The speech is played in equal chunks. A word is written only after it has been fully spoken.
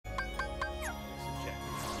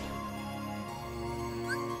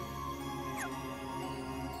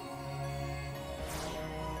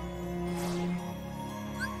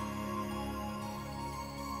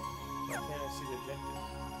guess he's ejected.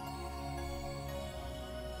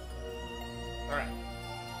 Alright.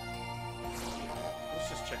 Let's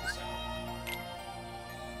just check this out.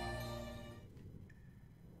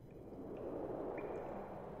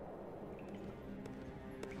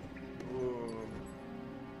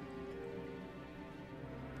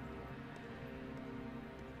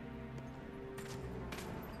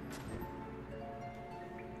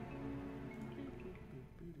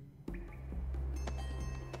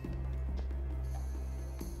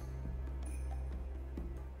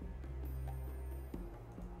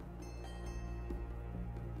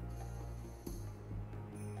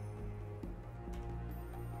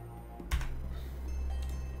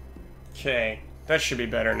 Okay, that should be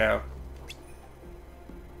better now.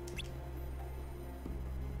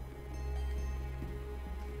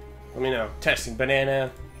 Let me know. Testing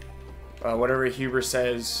banana. Whatever Huber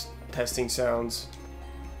says, testing sounds.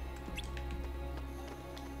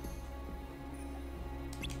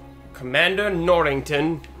 Commander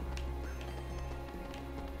Norrington.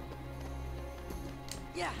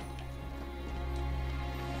 Yeah.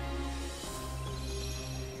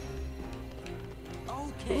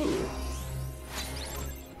 Okay. Ooh.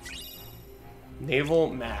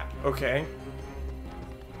 Naval map. Okay.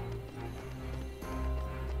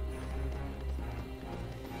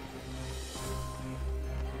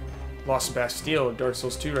 Lost Bastille, Dark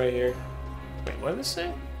Souls 2 right here. Wait, what did this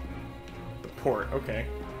say? The port, okay.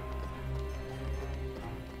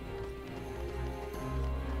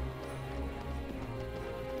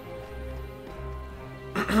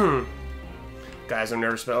 Guys, I'm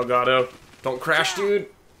nervous about Elgato. Don't crash, dude.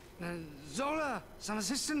 Zola, some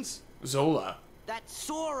assistance? Zola. That's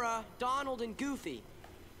Sora, Donald, and Goofy.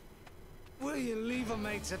 Will you leave a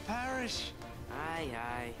mate to perish? Aye,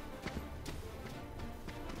 aye.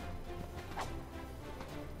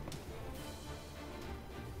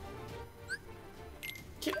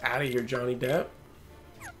 Get out of here, Johnny Depp.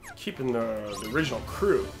 Keeping the original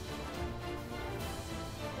crew.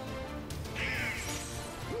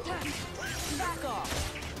 Back off.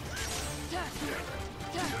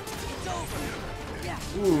 It's over. Yeah.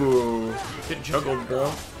 Ooh, get juggled, bro.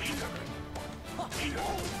 Back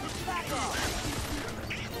off.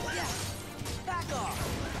 Yeah. Back off.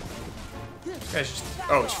 This guy's just...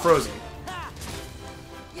 Oh, it's frozen.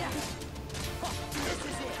 Yeah. This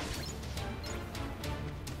is it.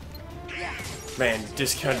 Yeah. Man,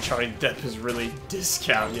 discount Johnny Depp is really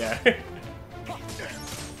discount, yeah. Take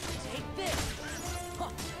this.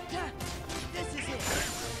 This is it.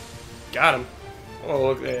 Got him. Oh,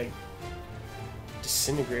 look, they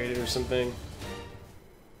disintegrated or something.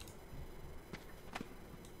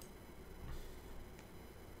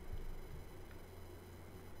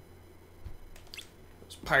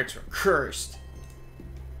 Those pirates are cursed.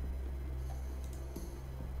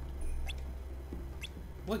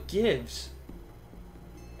 What gives?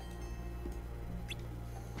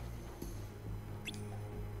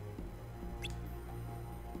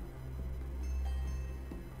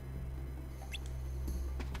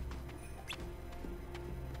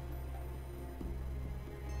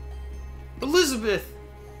 Elizabeth!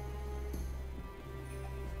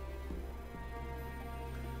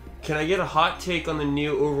 Can I get a hot take on the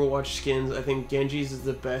new Overwatch skins? I think Genji's is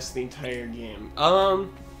the best in the entire game.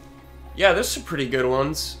 Yeah, there's some pretty good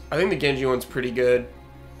ones. I think the Genji one's pretty good.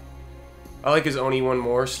 I like his Oni one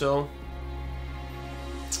more still.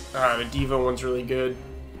 The Diva one's really good.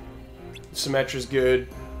 Symmetra's good.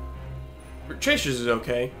 Tracer's is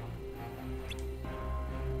okay.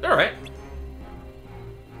 Alright.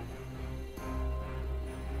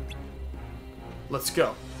 Let's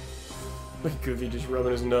go. Look at Goofy just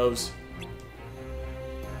rubbing his nose.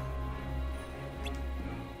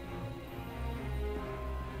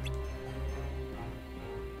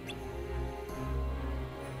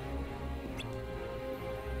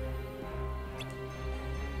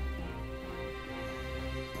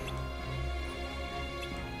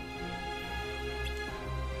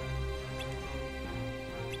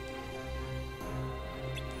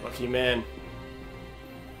 Lucky man.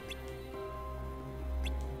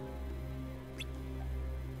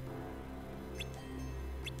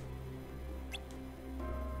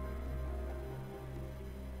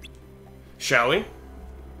 Shall we?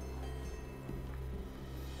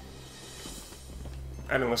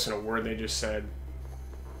 I didn't listen to a word they just said.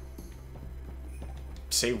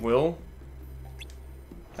 Say will?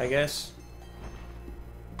 I guess.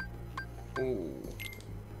 Ooh.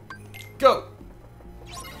 Go!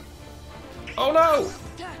 Oh no!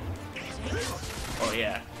 Oh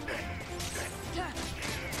yeah.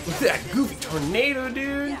 Look at that goofy tornado,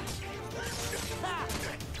 dude!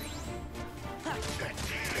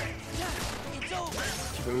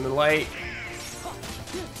 Keep him in the light.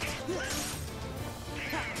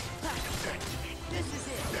 This is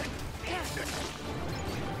it.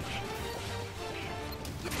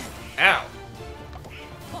 Ow.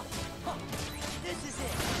 This is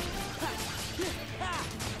it.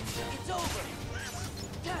 It's over.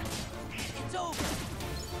 It's over.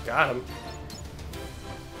 Got him.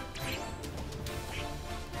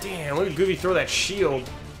 Damn, look at Goofy throw that shield.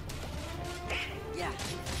 Yeah.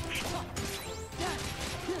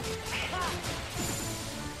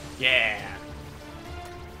 Yeah.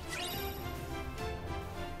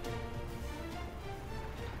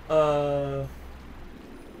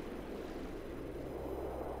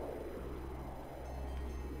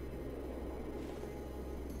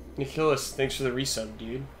 Nicholas, thanks for the resub,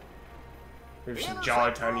 dude. There's some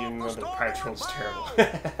jolly time even though the Pirate Troll's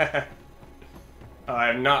terrible. I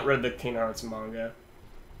have not read the Kingdom Hearts manga.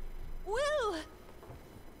 Will!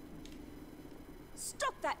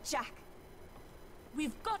 Stop that, Jack!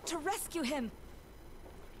 We've got to rescue him!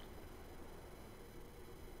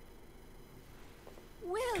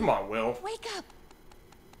 Will! Come on, Will. Wake up!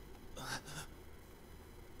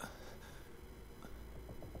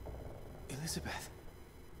 Elizabeth,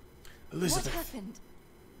 Elizabeth. What happened?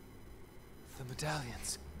 the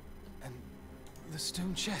medallions, and the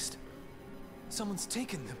stone chest. Someone's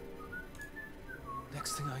taken them.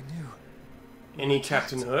 Next thing I knew, Any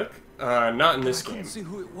Captain Hook? Not in this I couldn't game. see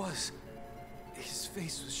who it was. His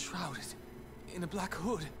face was shrouded in a black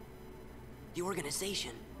hood. The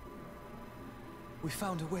organization. We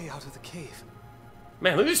found a way out of the cave.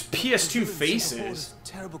 Man, look at his PS2 The villains sent a horde faces. of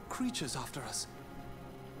terrible creatures after us.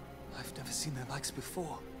 I've never seen their likes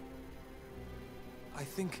before. I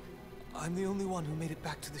think I'm the only one who made it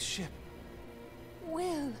back to the ship.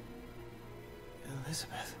 Will!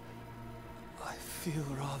 Elizabeth, I feel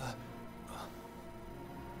rather...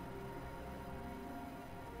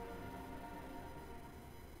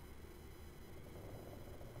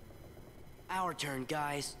 Our turn,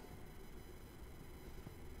 guys.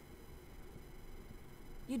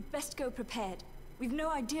 You'd best go prepared. We've no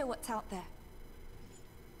idea what's out there.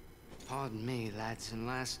 Pardon me, lads and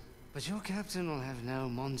lass, but your captain will have no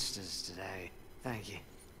monsters today. Thank you.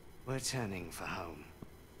 We're turning for home.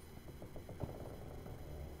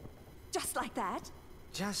 Just like that?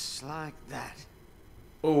 Just like that.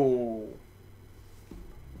 Oh.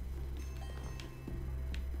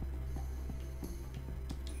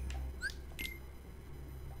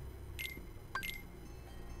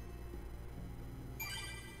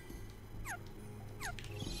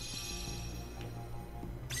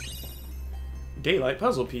 Daylight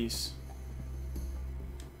puzzle piece.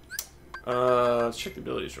 Let's check the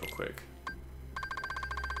abilities real quick.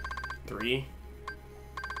 3.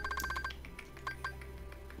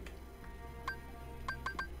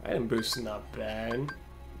 Item boost is not bad.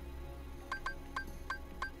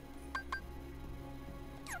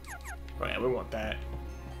 Oh yeah, we want that.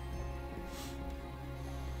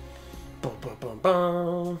 Bum, bum, bum,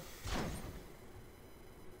 bum.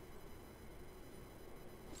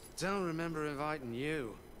 Don't remember inviting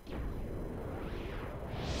you.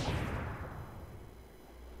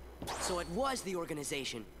 So it was the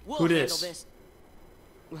organization. We'll Who handle dis? this.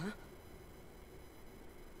 Huh?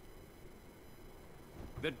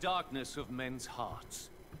 The darkness of men's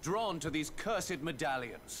hearts, drawn to these cursed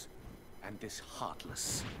medallions, and this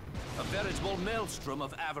heartless, a veritable maelstrom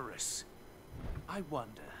of avarice. I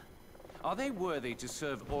wonder, are they worthy to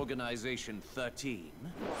serve Organization 13?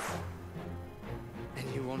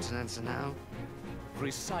 And you want an answer now?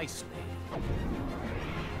 Precisely.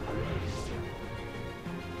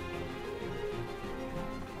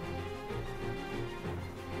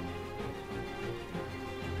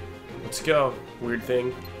 Let's go. Weird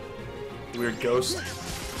thing. Weird ghost. This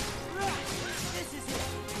is it.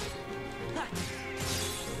 Ha.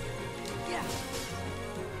 Yeah.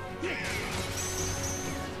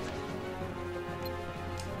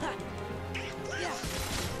 Ha. Yeah.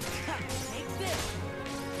 Ha. Take this.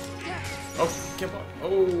 Yeah. Oh, come on.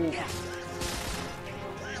 Oh. Yeah.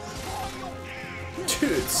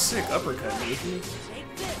 Dude, sick uppercut, Nathan.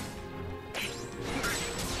 Take this.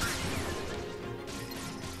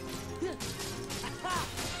 Aha.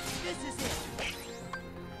 This is it.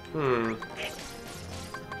 Hmm.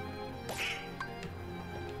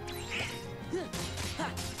 Ha.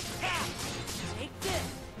 Ha. Take this.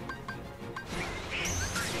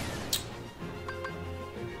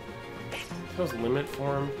 How's limit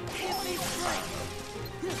form? Give me strength.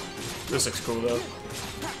 This looks cool though.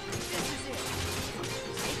 Ha. This is it.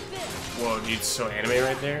 Take this. Whoa, dude, it's so anime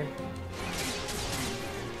right there.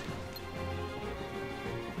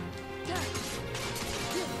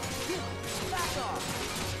 Back off.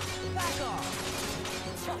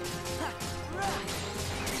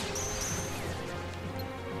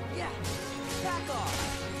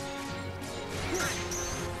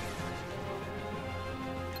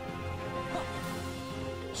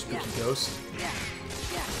 Ghost. Yeah.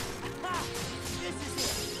 Ha! This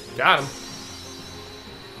is it. Got him.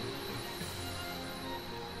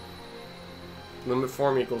 Limit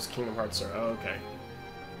form equals Kingdom Hearts Star. Oh, okay.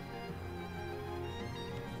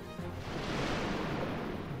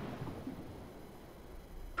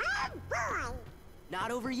 Not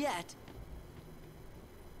over yet.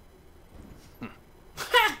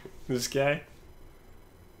 This guy.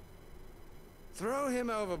 Throw him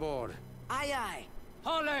overboard. Aye, aye.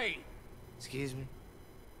 Holly! Excuse me?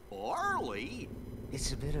 Barley?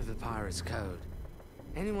 It's a bit of a pirate's code.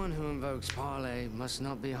 Anyone who invokes parley must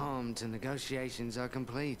not be harmed till negotiations are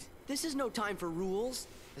complete. This is no time for rules.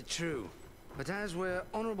 True. But as we're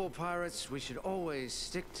honorable pirates, we should always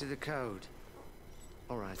stick to the code.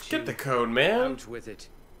 Alright, Get the code, man. out with it.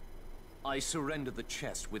 I surrender the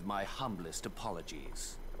chest with my humblest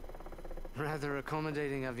apologies. Rather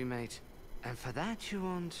accommodating of you, mate. And for that you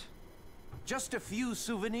want... Just a few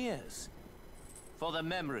souvenirs. For the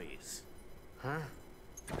memories. Huh?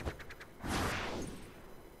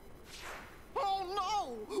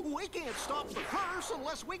 Oh no! We can't stop the curse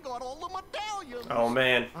unless we got all the medallions! Oh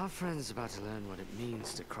man. Our friend's about to learn what it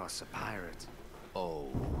means to cross a pirate. Oh.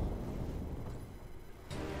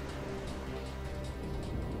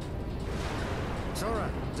 Sora,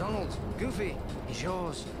 Donald, Goofy, he's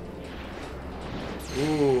yours.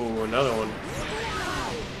 Ooh, another one.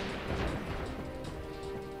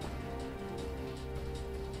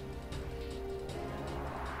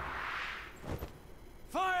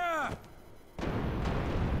 Fire!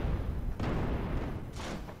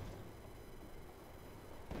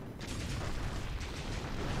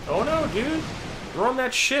 Oh no, dude. We're on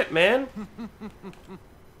that shit, man.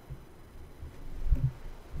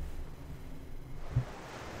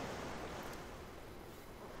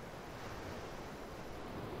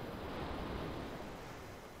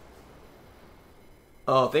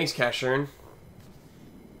 Oh, thanks, Cashern.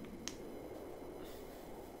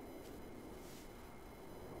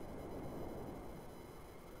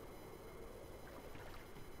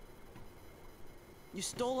 You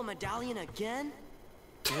stole a medallion again?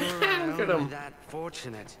 We're Look at only him. that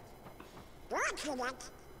fortunate.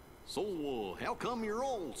 So, how come you're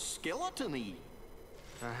all skeleton-y?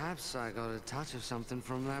 Perhaps I got a touch of something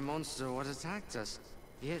from that monster what attacked us.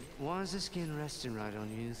 Yet, why is the skin resting right on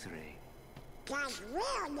you three? 'Cause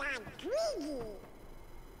we're not greedy.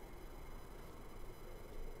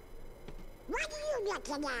 What do you get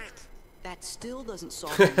to that? That still doesn't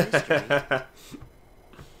solve the mystery.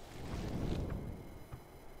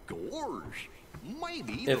 Gorge,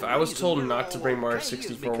 maybe If the I was reason told we're not to all bring Mario okay is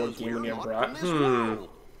 64, what because game would we're you have not brought? from this world.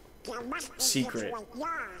 There must be Secret. such like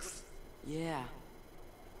yours. Yeah.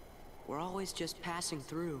 We're always just passing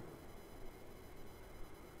through.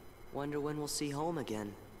 Wonder when we'll see home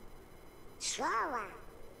again. Sure.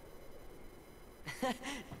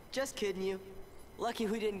 Just kidding you. Lucky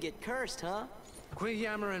we didn't get cursed, huh? Quit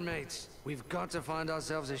yammering, mates. We've got to find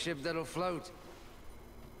ourselves a ship that'll float.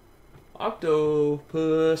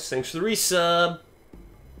 Octopus, thanks for the resub.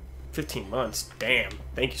 15 months, damn.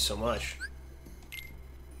 Thank you so much.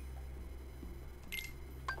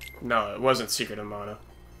 No, it wasn't Secret of Mana.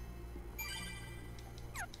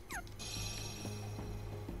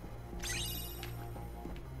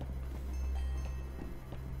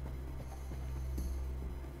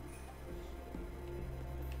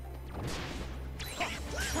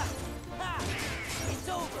 It's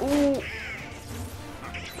over. Ooh.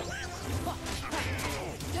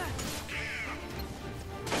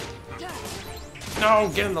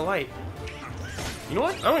 No, get in the light. You know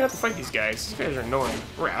what? I don't have to fight these guys. These guys are annoying.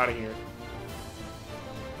 We're out of here.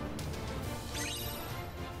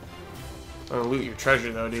 I'm gonna loot your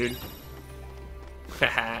treasure though, dude.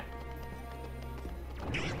 Haha.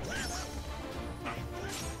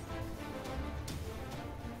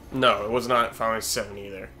 No, it was not Final Fantasy 7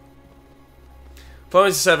 either. Final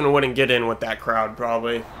Fantasy 7 wouldn't get in with that crowd,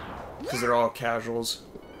 probably. Because they're all casuals.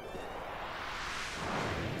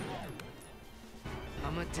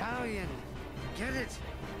 A medallion. Get it?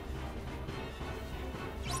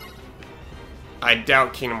 I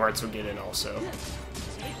doubt Kingdom Hearts would get in also.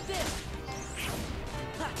 Take this.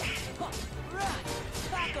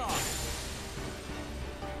 Back off.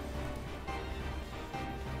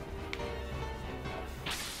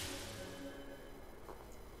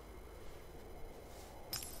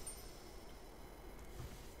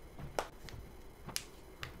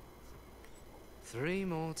 Three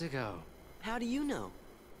more to go. How do you know?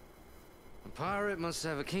 A pirate must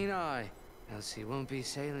have a keen eye, else he won't be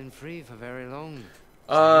sailing free for very long.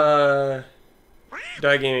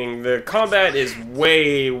 Gaming, the combat is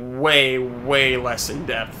way, way, way less in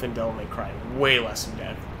depth than Devil May Cry. Way less in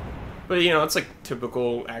depth. But, you know, it's like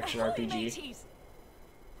typical action Ahoy, RPG. mateys!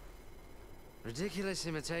 Ridiculous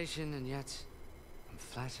imitation, and yet I'm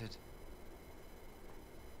flattered.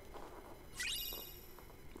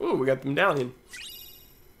 Ooh, we got the medallion.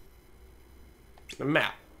 The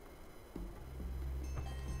map.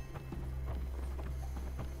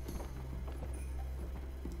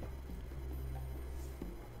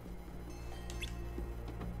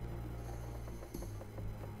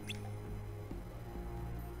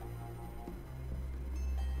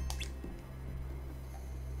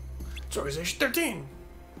 It's Organization 13.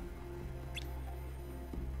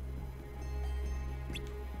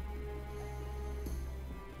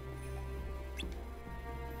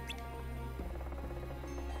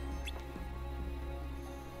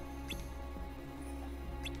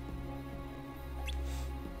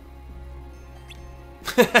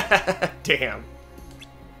 Damn.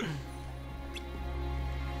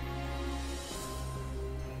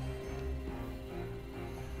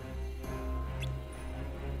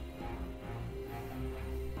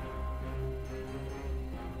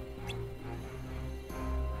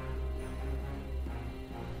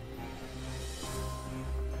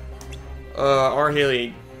 R.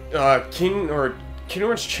 Haley,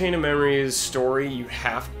 Kingdoms Chain of Memories story,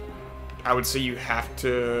 I would say you have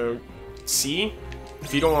to see.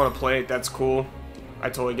 If you don't want to play it, that's cool. I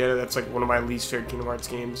totally get it. That's like one of my least favorite Kingdom Hearts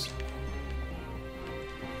games.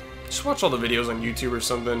 Just watch all the videos on YouTube or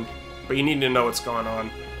something, but you need to know what's going on.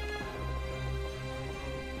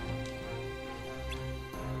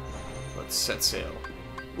 Let's set sail.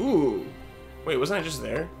 Ooh. Wait, wasn't I just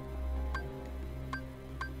there?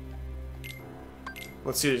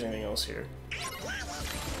 Let's see if there's anything else here.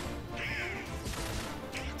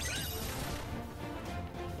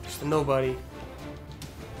 Just a nobody.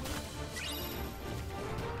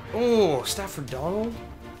 Oh, staff for Donald?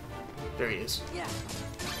 There he is. Yeah.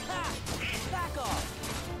 Ha! Back off.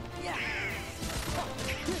 Yeah.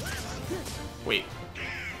 Wait.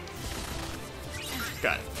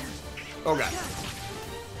 Got it. Oh god.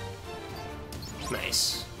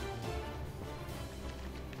 Nice.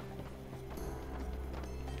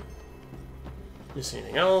 Miss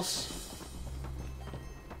anything else?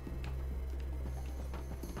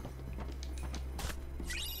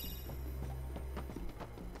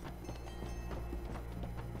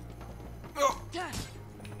 Oh.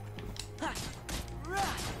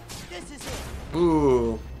 This is it.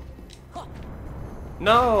 Ooh.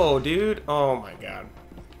 No, dude. Oh my god.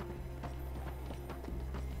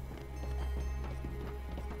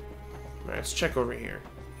 Alright, let's check over here.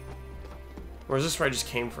 Or is this where I just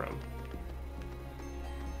came from?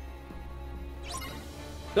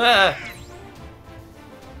 Ah!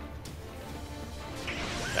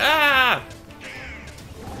 Ah!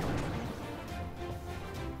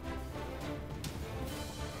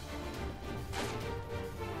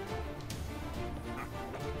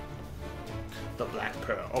 The Black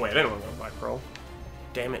Pearl. Oh wait, I didn't want to go to Black Pearl.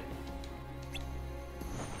 Damn it.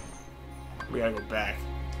 We gotta go back.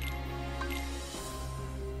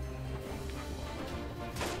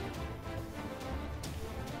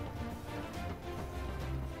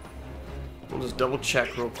 We'll just double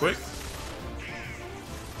check real quick.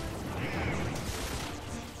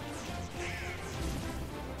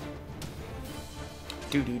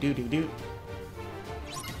 Do do do do do.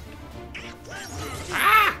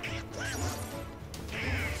 Ah!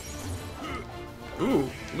 Ooh,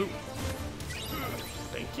 loot.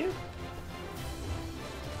 Thank you.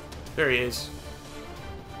 There he is.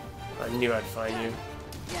 I knew I'd find you.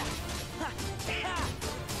 Yeah. Ha! Ha!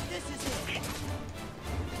 This is it.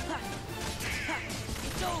 Ha! Ha!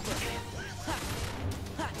 It's over. Ha!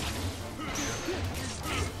 Ha!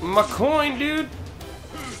 My coin, dude.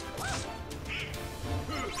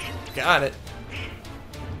 Got it.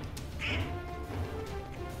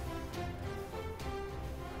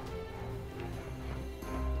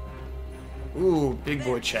 Ooh, big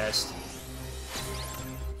boy chest.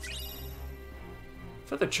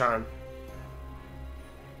 Feather charm.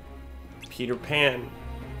 Peter Pan.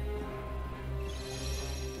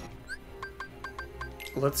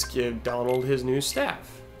 Let's give Donald his new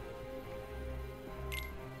staff.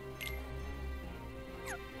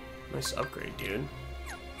 Nice upgrade, dude.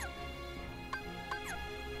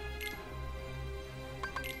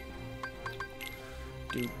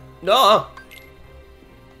 Dude. No!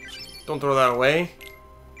 Don't throw that away.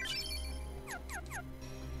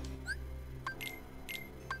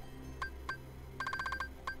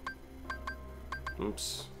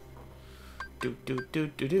 Oops. Do do do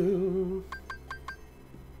do do.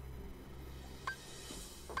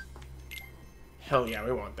 Hell yeah,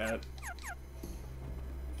 we want that.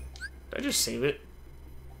 Did I just save it?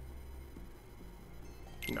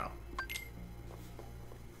 No.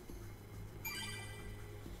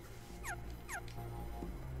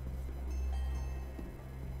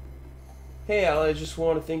 Hey Al, I just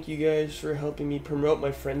want to thank you guys for helping me promote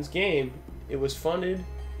my friend's game. It was funded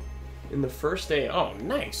in the first day. Oh,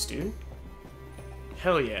 nice, dude.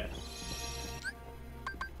 Hell yeah.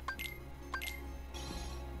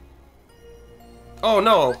 Oh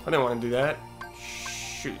no, I didn't want to do that.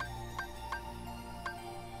 Shoot.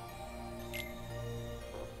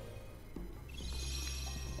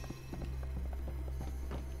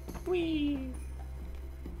 Whee.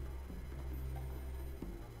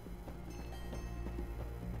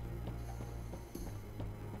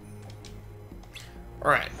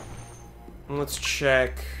 Alright. Let's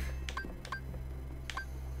check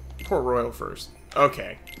Port Royal first.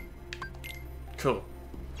 Okay. Cool.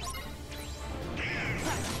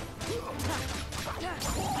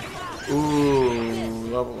 Ooh,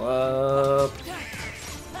 level up.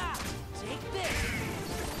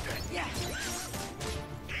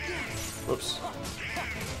 Whoops.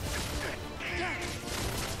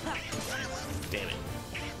 Damn it.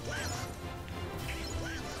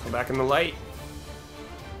 Come back in the light.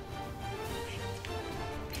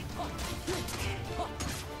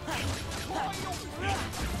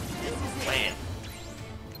 Land.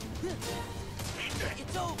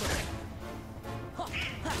 It's over.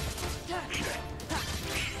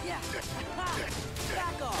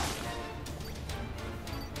 Back off.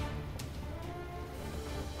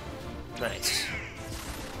 Nice.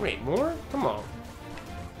 Wait, more? Come on.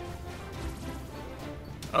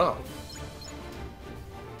 Oh.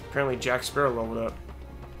 Apparently Jack Sparrow leveled up.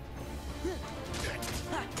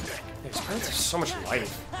 His parents have so much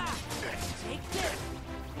life.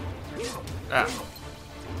 Ah.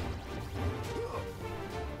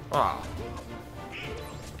 Ah.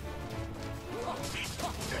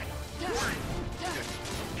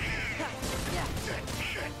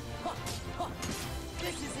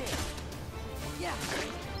 This is it. Yeah.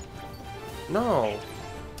 No.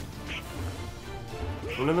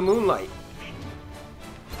 Into the moonlight.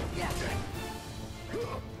 Yeah.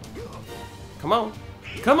 Come on.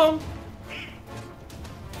 Come on.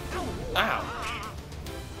 Ow.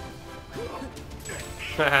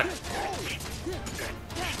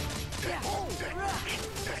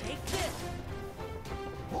 Take this.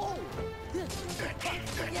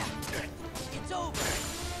 Yeah. It's over.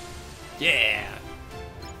 Yeah.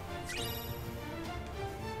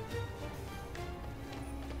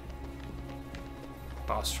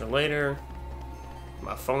 Boss for later.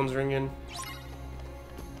 My phone's ringing.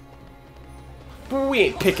 But we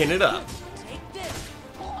ain't picking it up. Take this.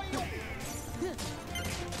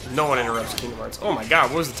 No one interrupts Kingdom Hearts. Oh my god,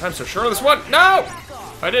 what was the time so short on this one? No!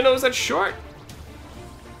 I didn't know it was that short.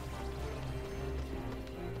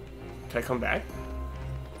 Can I come back?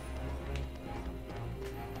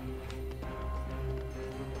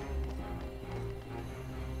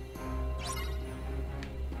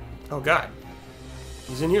 Oh god.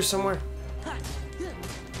 He's in here somewhere.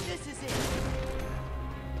 This is it.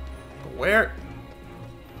 But where?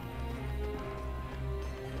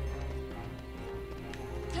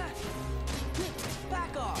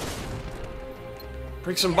 Back off.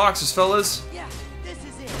 Break some boxes, fellas. Yeah. This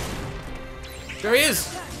is it. There he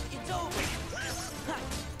is. It's over.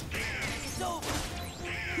 It's over.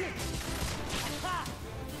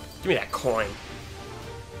 Give me that coin.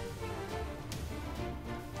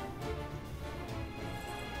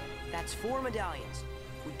 That's 4 medallions.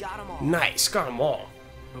 We got them all. Nice, got them all.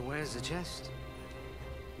 But where's the chest?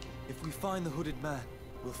 If we find the hooded man,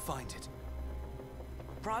 we'll find it.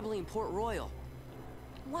 Probably in Port Royal.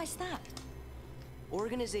 Why's that?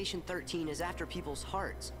 Organization 13 is after people's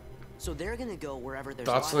hearts, so they're gonna go wherever there's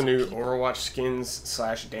Thoughts on lots the new of people. Overwatch skins /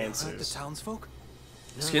 Heard the dances. townsfolk?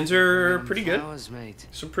 Skins are pretty good. Flowers, mate.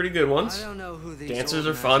 Some pretty good ones. I don't know who these Dances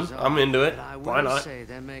are fun. organizers I'm into it. but I Why will not? say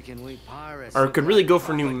they're making we pirates Or it look could really like go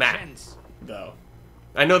for new proper map, gents. though.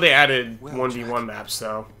 I know they added Well, 1v1 Jack. maps,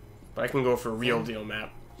 though. But I can go for real deal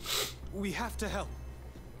map. We have to help.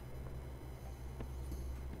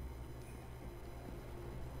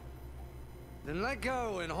 Then let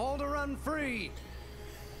go and hold her run free.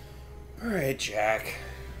 Alright, Jack.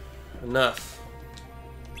 Enough.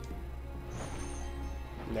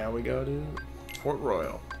 Now we go to Port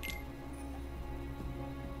Royal.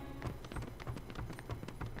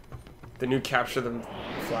 The new Capture the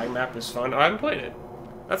Flag map is fun. Oh, I haven't played it.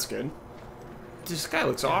 That's good. This guy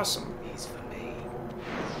looks awesome. He's for me.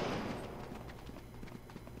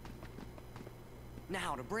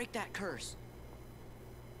 Now, to break that curse.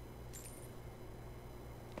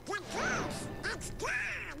 The curse, it's gone!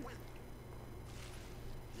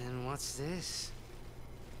 Then what's this?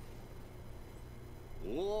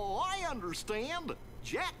 Oh, I understand.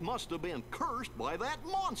 Jack must have been cursed by that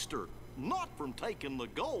monster, not from taking the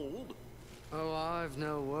gold. Oh, I've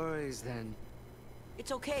no worries then.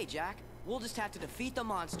 It's okay, Jack. We'll just have to defeat the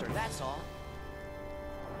monster, that's all.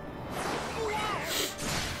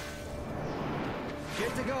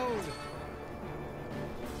 Get the gold!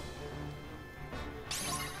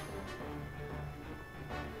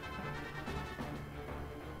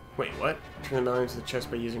 Wait, what? Turn the into the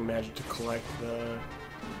chest by using magic to collect the...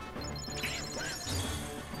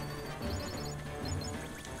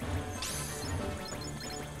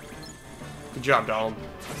 Good job, Donald.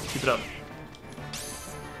 Keep it up.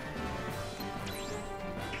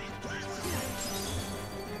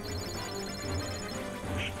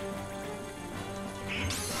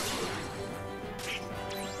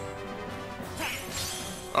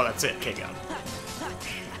 Oh, that's it. Okay, got it.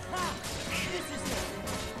 This is it.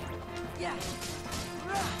 Yeah.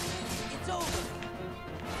 It's over.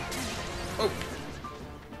 Oh.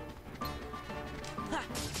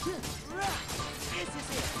 This is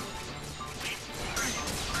it.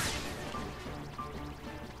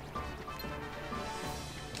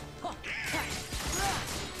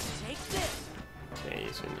 Take this. Okay,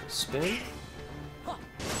 he's gonna spin.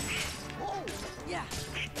 Yeah.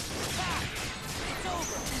 It's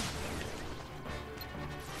over.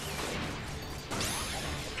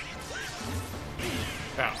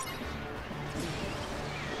 Ow.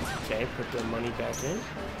 Okay, put the money back in.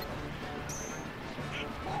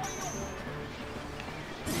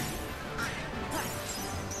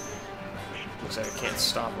 Looks like I can't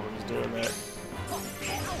stop him when he's doing that.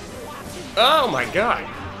 Oh my god!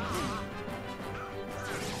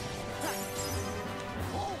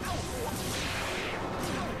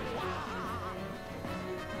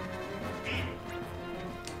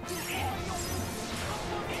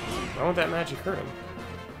 Why won't that magic hurt him?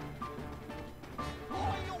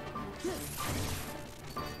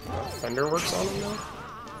 Thunder works on him now?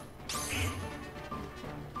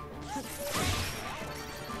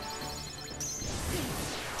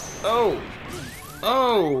 Oh!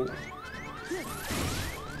 Oh!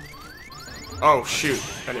 Oh, shoot.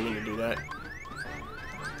 I didn't mean to do that.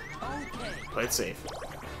 Play it safe.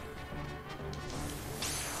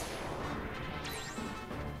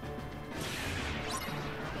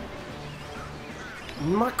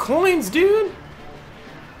 My coins, dude!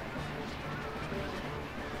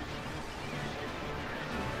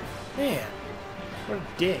 Man, what a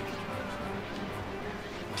dick.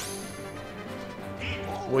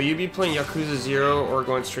 Will you be playing Yakuza 0 or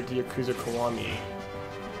going straight to Yakuza Kiwami?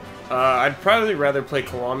 I'd probably rather play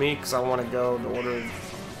Kiwami because I want to go the order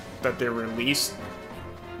that they're released.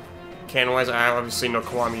 Canon-wise, I obviously know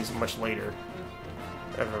Kiwami is much later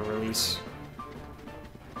of a release.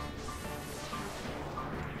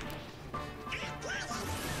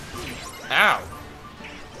 Ow!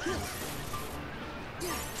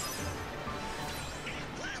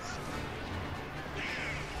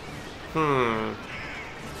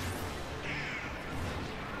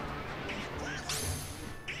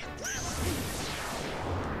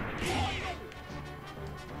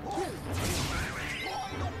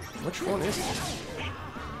 Which one is it?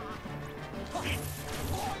 Okay,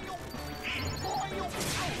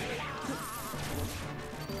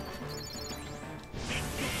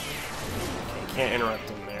 can't interrupt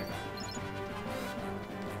him there.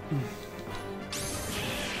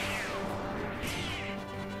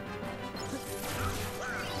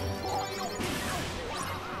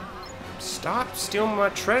 Stop stealing my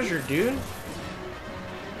treasure, dude.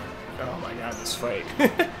 Oh my god, this fight.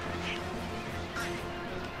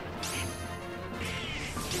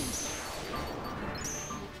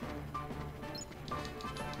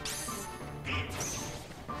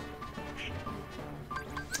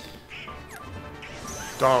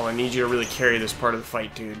 Donald, I need you to really carry this part of the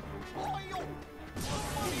fight, dude.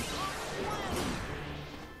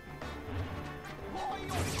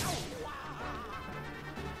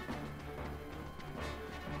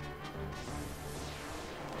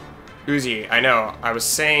 Uzi, I know. I was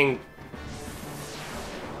saying...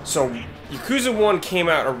 So, Yakuza 1 came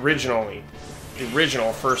out originally. The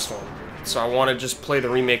original first one. So I want to just play the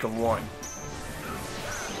remake of 1.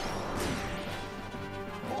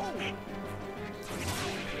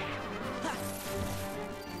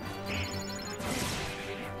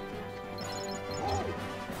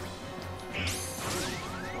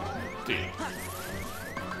 Dude.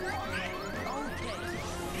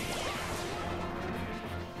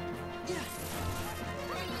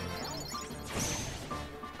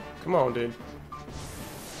 Come on, dude.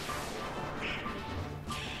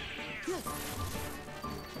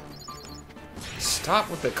 Stop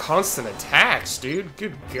with the constant attacks, dude.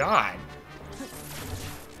 Good God.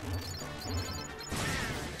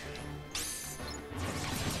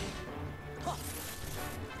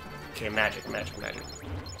 Okay, magic, magic, magic.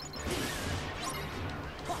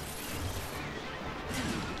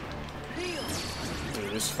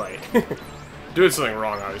 Dude, this fight. Doing something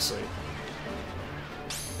wrong, obviously.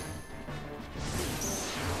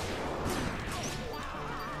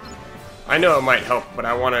 I know it might help, but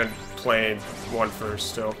I want to play one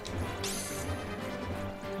first still.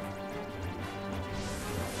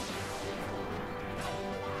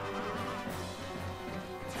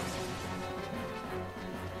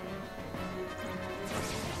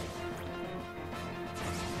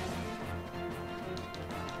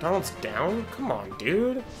 Donald's down? Come on,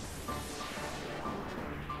 dude.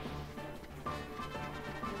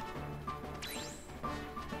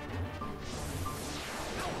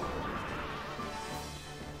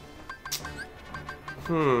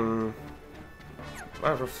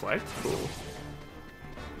 Wow, reflect? Cool.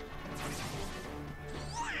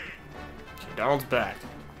 Okay, Donald's back.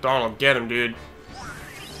 Donald, get him, dude.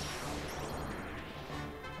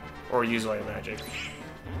 Or use light magic.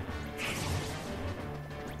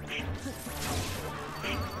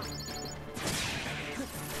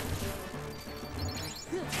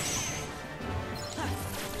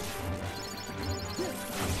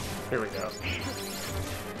 Here we go.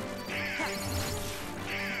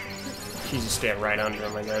 He's just stand right under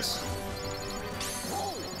him, I guess.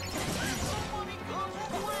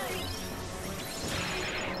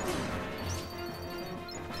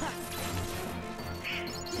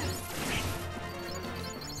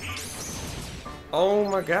 Oh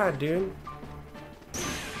my god, dude.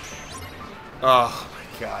 Oh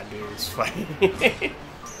my god, dude, it's funny.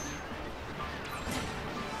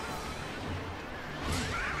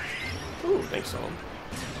 Ooh, thanks, Tom.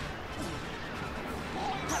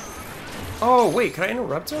 Oh, wait, can I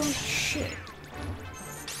interrupt him? Shit.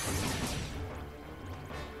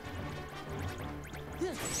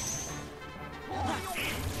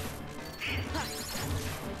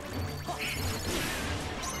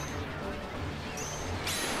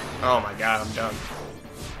 Oh my god, I'm done.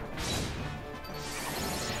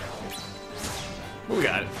 We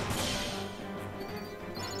got it.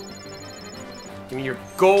 Give me your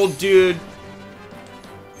gold, dude.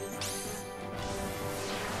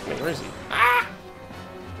 Wait, where is he? Ah!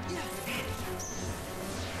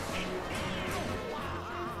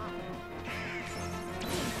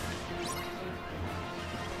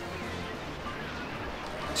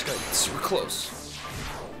 Just gotta get super close.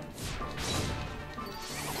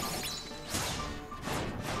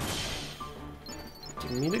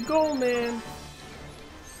 Give me the goal, man.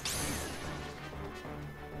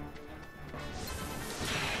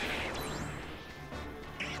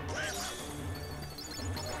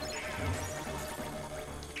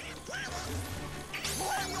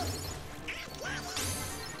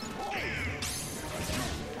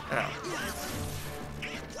 Ow.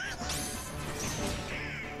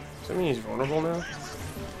 Does that mean he's vulnerable now?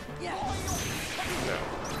 No.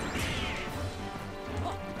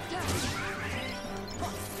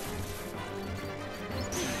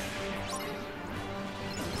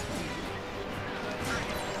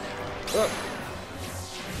 Oh.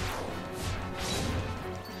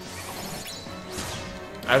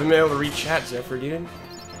 I haven't been able to reach chat, Zephyr, dude.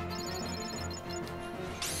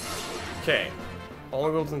 Okay. All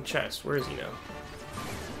the gold's in the chest. Where is he now?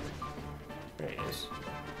 There he is.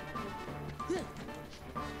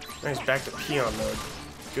 Now he's back to peon mode.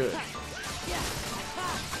 Good.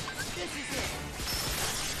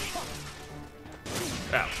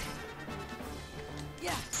 Ow.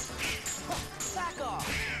 Back off.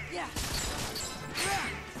 Yeah.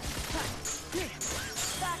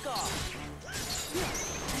 Back off.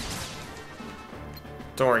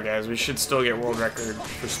 Don't worry, guys. We should still get world record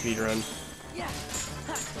for speedrun.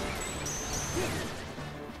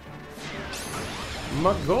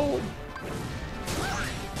 My gold.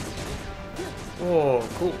 Oh,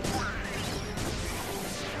 cool.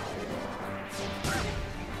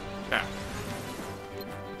 Ah.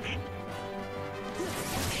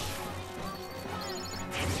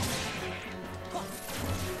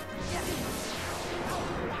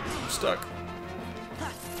 I'm stuck.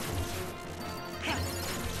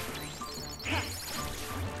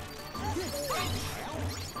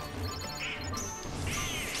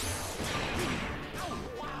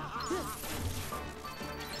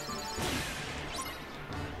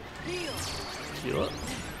 Heal up.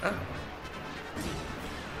 Ah.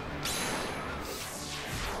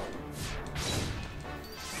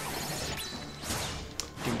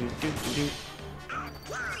 Do, do, do, do, do.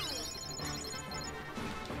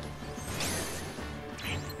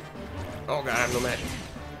 Oh god, I have no magic.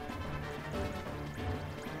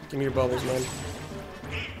 Give me your bubbles, man.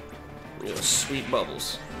 Give me those sweet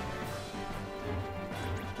bubbles.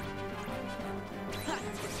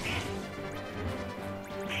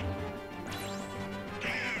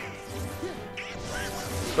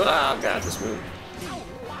 Oh god, this move.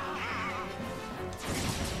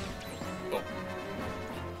 Oh.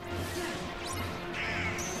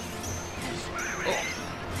 Oh.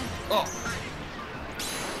 Oh.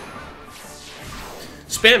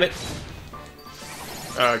 Spam it.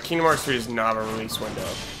 Kingdom Hearts 3 does not have a release window.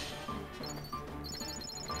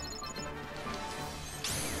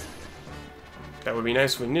 That would be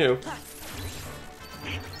nice if we knew.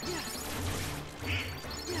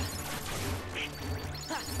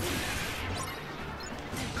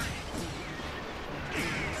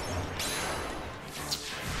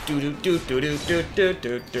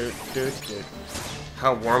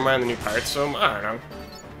 How warm am I in the new Pirates film? I don't know.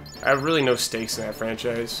 I have really no stakes in that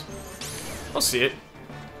franchise. I'll see it.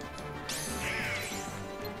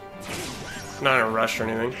 Not in a rush or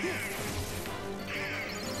anything.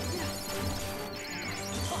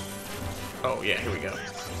 Oh yeah, here we go.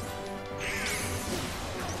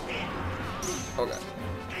 Oh god.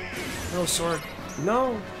 No sword.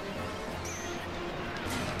 No.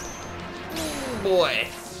 Oh boy.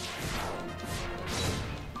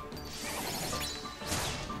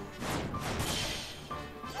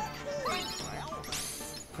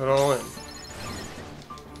 Put it all in.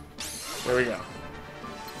 There we go.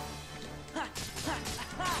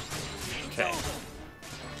 Okay.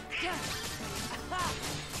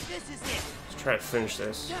 Let's try to finish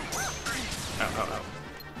this. Ow, ow, ow.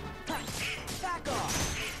 Back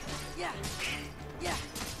off. Yeah. Yeah.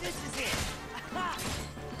 This is it.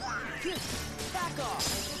 Back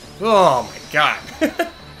off. Oh my god.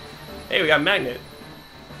 Hey, we got magnet.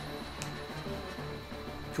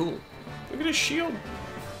 Cool. Look at his shield.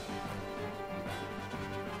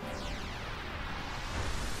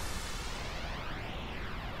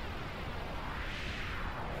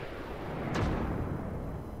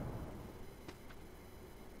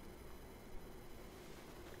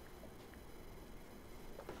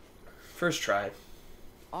 First try.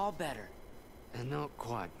 All better. And not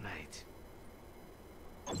quite, mate.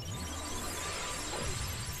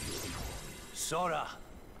 Sora.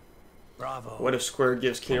 Bravo. What if Square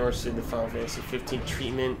gives Kingdom Hearts 3 the Final Fantasy 15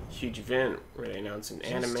 treatment? Huge event where they announce an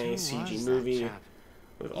Just anime, who CG was movie that chap?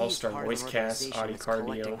 with He's all-star part of voice an cast, organization audio that's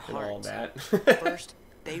cardio, collecting and all hearts. that. First,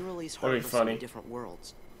 they release That'd be heartless funny. in different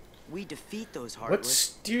worlds. We defeat those What heartless.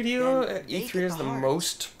 studio then at they E3 get has the the heart.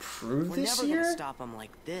 most approved We're this never year? gonna stop them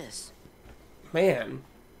like this. Man,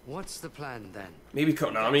 What's the plan then? maybe We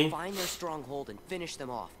gotta Konami? find their stronghold and finish them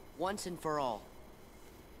off once and for all.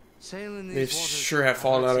 Sailing these They waters sure have are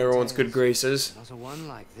fallen out of hearts and everyone's good tales. graces. Not a one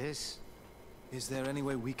like this. Is there any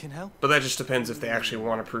way we can help? But that just depends if they actually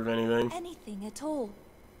want to prove anything. Anything at all.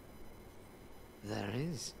 There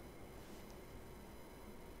is.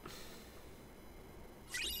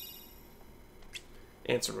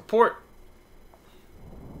 Answer report.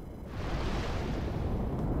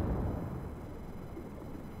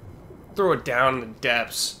 Throw it down in the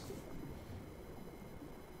depths.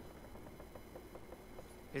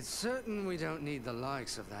 It's certain we don't need the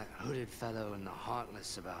likes of that hooded fellow and the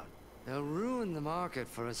Heartless about. They'll ruin the market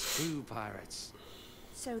for us true pirates.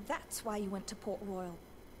 So that's why you went to Port Royal.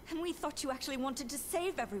 And we thought you actually wanted to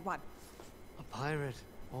save everyone. A pirate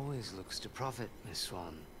always looks to profit, Miss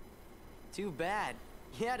Swan. Too bad.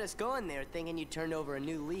 You had us going there thinking you turned over a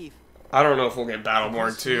new leaf. I don't know if we'll get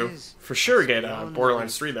Battleborn 2. For sure get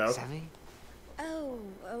Borderlands 3 though. Savvy?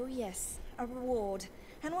 Oh yes. A reward.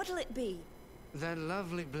 And what'll it be? That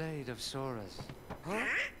lovely blade of Sora's. Huh?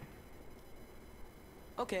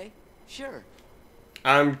 Okay, sure.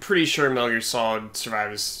 I'm pretty sure Metal Gear Solid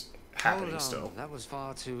Survive is happening Hold on, still. that was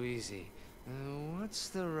far too easy. What's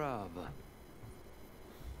the rub?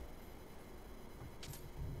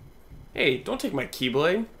 Hey, don't take my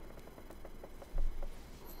Keyblade.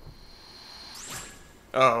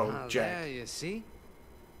 Oh, Ah, Jack. there, you see?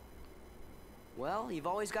 Well, you've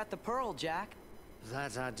always got the pearl, Jack.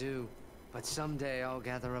 That I do. But someday I'll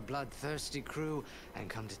gather a bloodthirsty crew and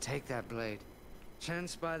come to take that blade.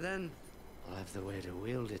 Chance by then, I'll have the way to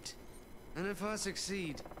wield it. And if I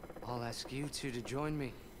succeed, I'll ask you two to join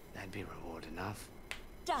me. That'd be reward enough.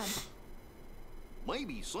 Done.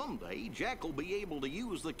 Maybe someday Jack will be able to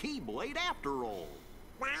use the Keyblade after all.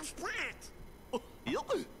 Why's that? Yeah,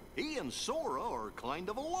 he and Sora are kind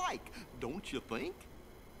of alike, don't you think?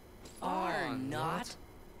 Are not.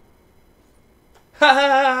 Ha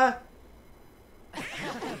ha!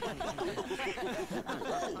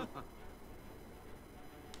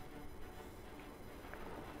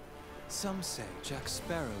 Some say Jack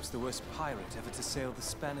Sparrow's the worst pirate ever to sail the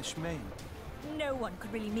Spanish Main. No one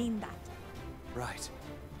could really mean that. Right.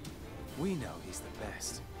 We know he's the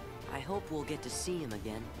best. I hope we'll get to see him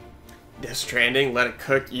again. Death Stranding, let it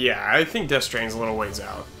cook. Yeah, I think Death Stranding's a little ways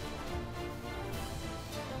out.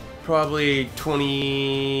 Probably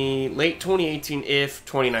late 2018, if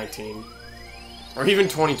 2019. Or even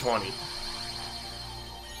 2020.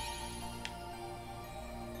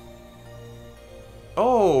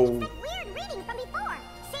 Oh. That weird reading from before.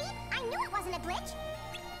 See? I knew it wasn't a glitch.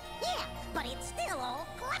 Yeah, but it's still all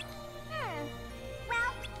click.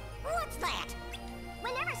 Well, what's that?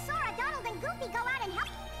 Whenever Sora, Donald, and Goofy go out and help...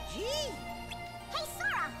 Gee! Hey,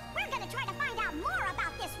 Sora, we're gonna try to find out more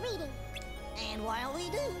about this reading. And while we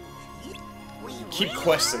do... Keep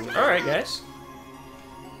questing. Alright, guys.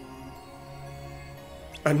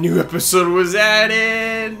 A new episode was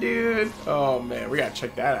added, dude. Oh, man. We gotta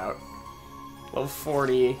check that out. Level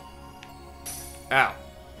 40. Ow.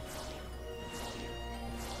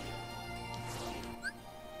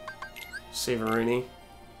 Save a Rooney.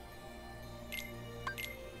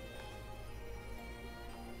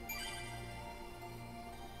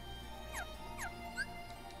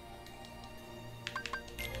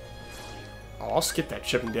 Oh, I'll skip that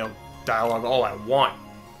Chip and Dale dialogue all I want.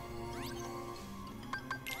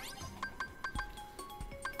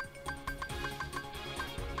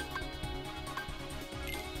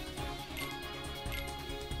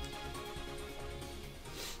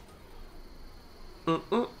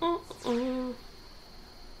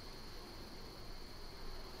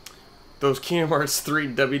 Those Kingdom Hearts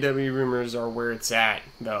 3 WWE rumors are where it's at,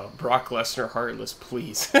 though. Brock Lesnar Heartless,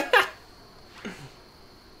 please.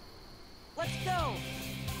 Let's go.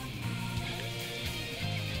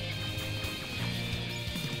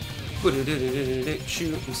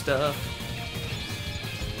 Shooting stuff.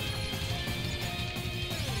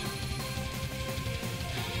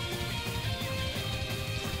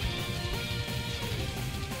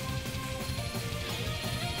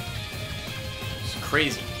 It's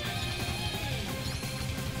crazy.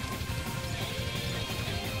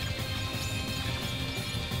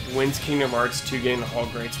 When's Kingdom Hearts 2 getting the Hall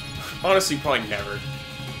Greats? Honestly, probably never.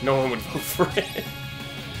 No one would vote for it.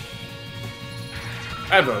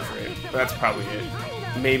 I'd vote for it, but that's probably it.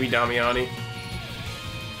 Maybe Damiani.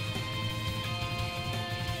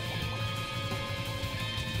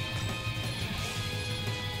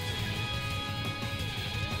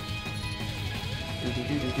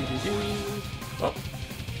 Oh.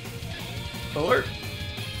 Alert.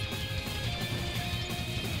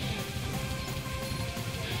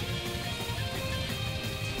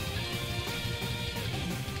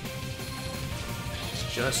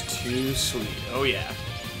 Just too sweet. Oh yeah.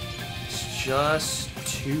 It's just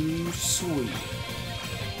too sweet.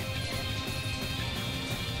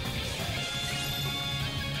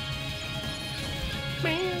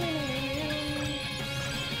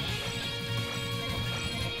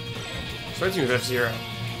 Starts me with F-Zero.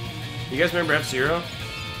 You guys remember F-Zero?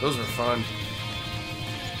 Those were fun.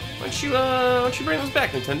 Why don't you bring those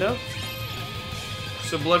back, Nintendo?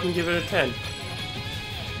 So Blood can give it a 10.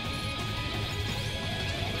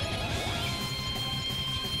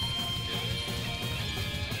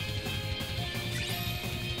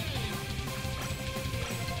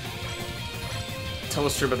 Tell a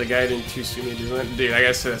story about the guy didn't too sue me. Dude, I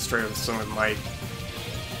gotta say that story with someone with Mike.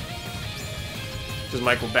 Because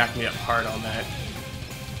Mike will back me up hard on that.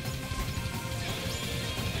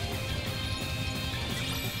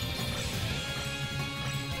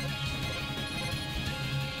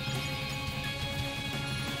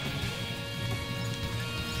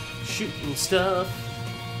 Shooting stuff.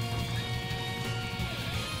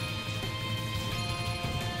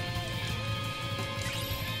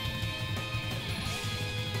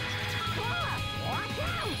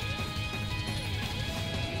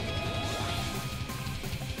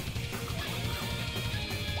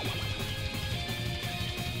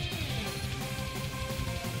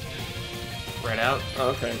 Right out? Oh,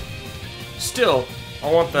 okay. Still, I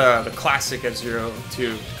want the classic F-Zero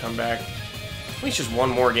to come back. At least just one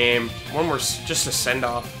more game. One more, just a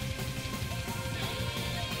send-off.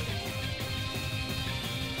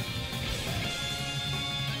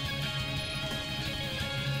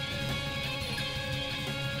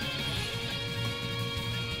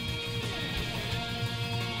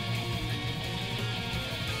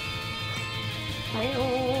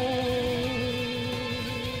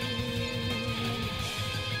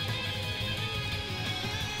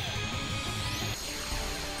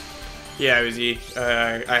 Yeah, it was E.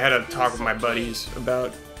 I had a talk with my buddies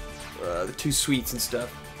about the two suites and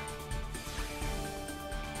stuff.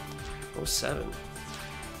 07.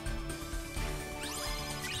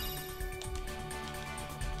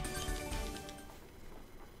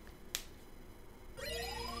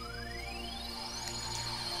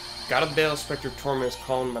 Got a Bale Spectre Torment is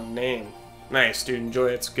calling my name. Nice, dude. Enjoy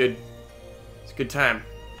it. It's good. It's a good time.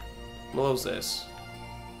 What was this?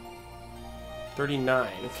 39.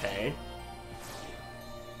 Okay.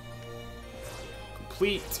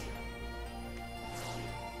 Complete.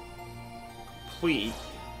 Complete.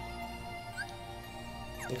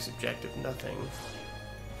 Next objective, nothing.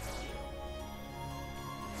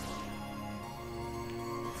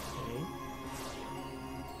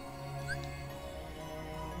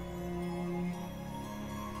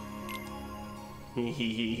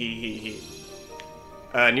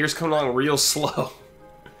 Nier's coming along real slow.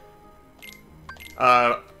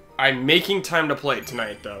 I'm making time to play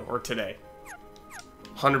tonight, though, or today.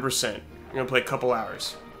 100%. I'm gonna play a couple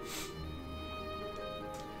hours.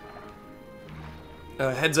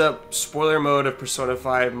 Heads up, spoiler mode of Persona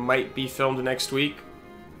 5 might be filmed next week.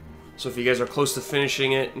 So if you guys are close to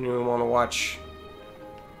finishing it and you want to watch,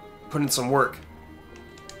 put in some work.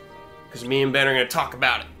 Because me and Ben are going to talk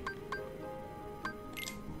about it.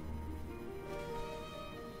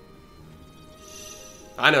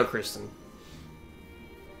 I know, Kristen.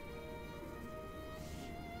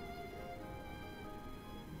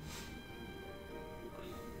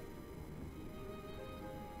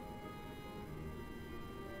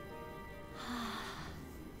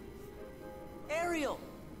 Ariel!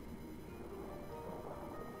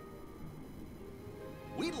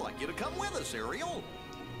 We'd like you to come with us, Ariel.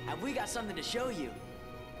 Have we got something to show you?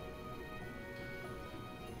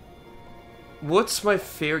 What's my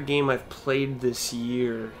favorite game I've played this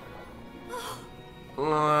year?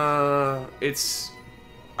 It's...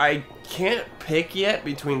 I can't pick yet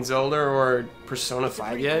between Zelda or Persona 5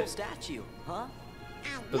 Pretty yet. cool statue, huh?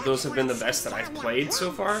 But those have been the best that I've played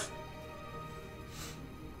so far.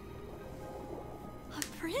 A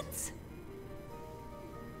prince?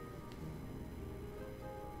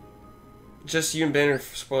 Just you and Ben are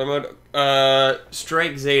spoiler mode.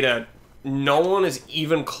 Strike Zeta. No one is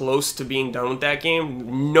even close to being done with that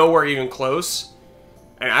game. Nowhere even close.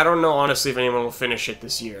 And I don't know, honestly, if anyone will finish it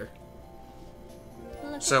this year.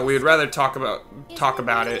 So we would rather talk about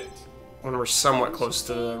it when we're somewhat close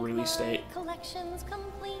to the release date. Collection's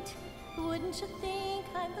complete. Wouldn't you think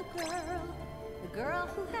I'm the girl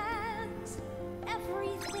who has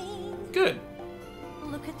everything? Good.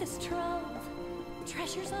 Look at this trove,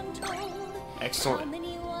 treasures untold. Excellent. How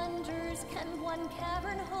many wonders can one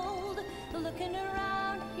cavern hold? Looking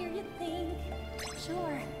around here, you think,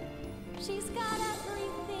 sure, she's got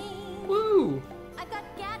everything. Woo! I got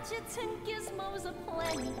gadgets and gizmos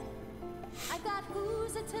aplenty. I got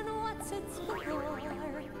who's it and what's it's galore.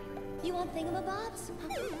 You want thingamabobs?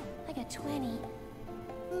 I got 20.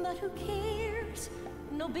 But who cares?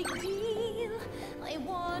 No big deal. I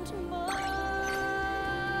want more. I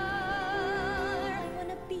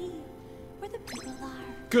wanna be where the people are.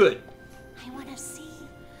 Good. I wanna see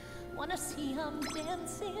 'em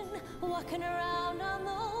dancing, walking around on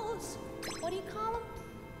those, what do you call 'em?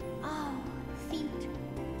 Oh, feet.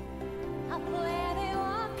 Up where they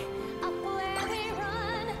walk, up where they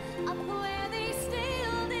run, up where they stay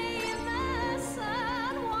all day in the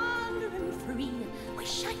sun, wandering free.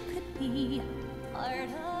 Wish I could be part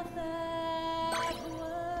of that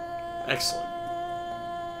world. Excellent.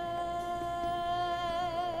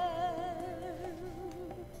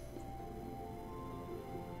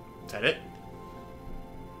 Is that it?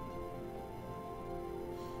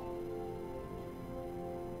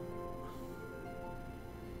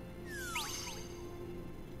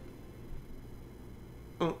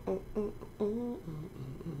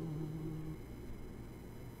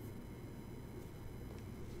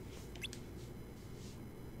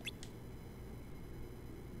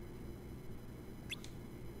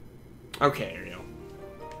 Okay, Ariel.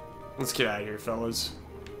 Let's get out of here, fellas.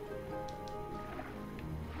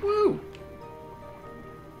 Woo!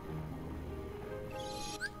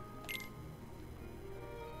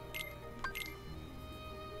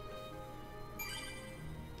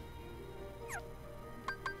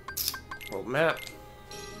 Old map.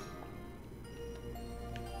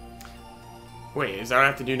 Wait, is that what I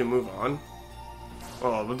have to do to move on?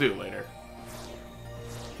 Well, we'll do it later.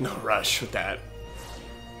 No rush with that.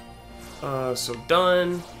 So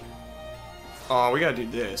done. Oh, we gotta do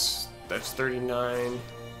this. That's 39.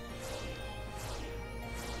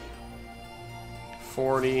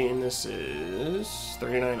 40, and this is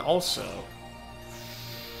 39 also.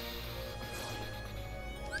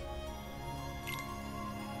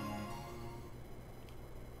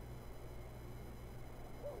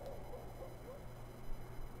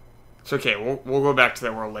 It's okay, we'll go back to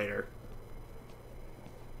that world later.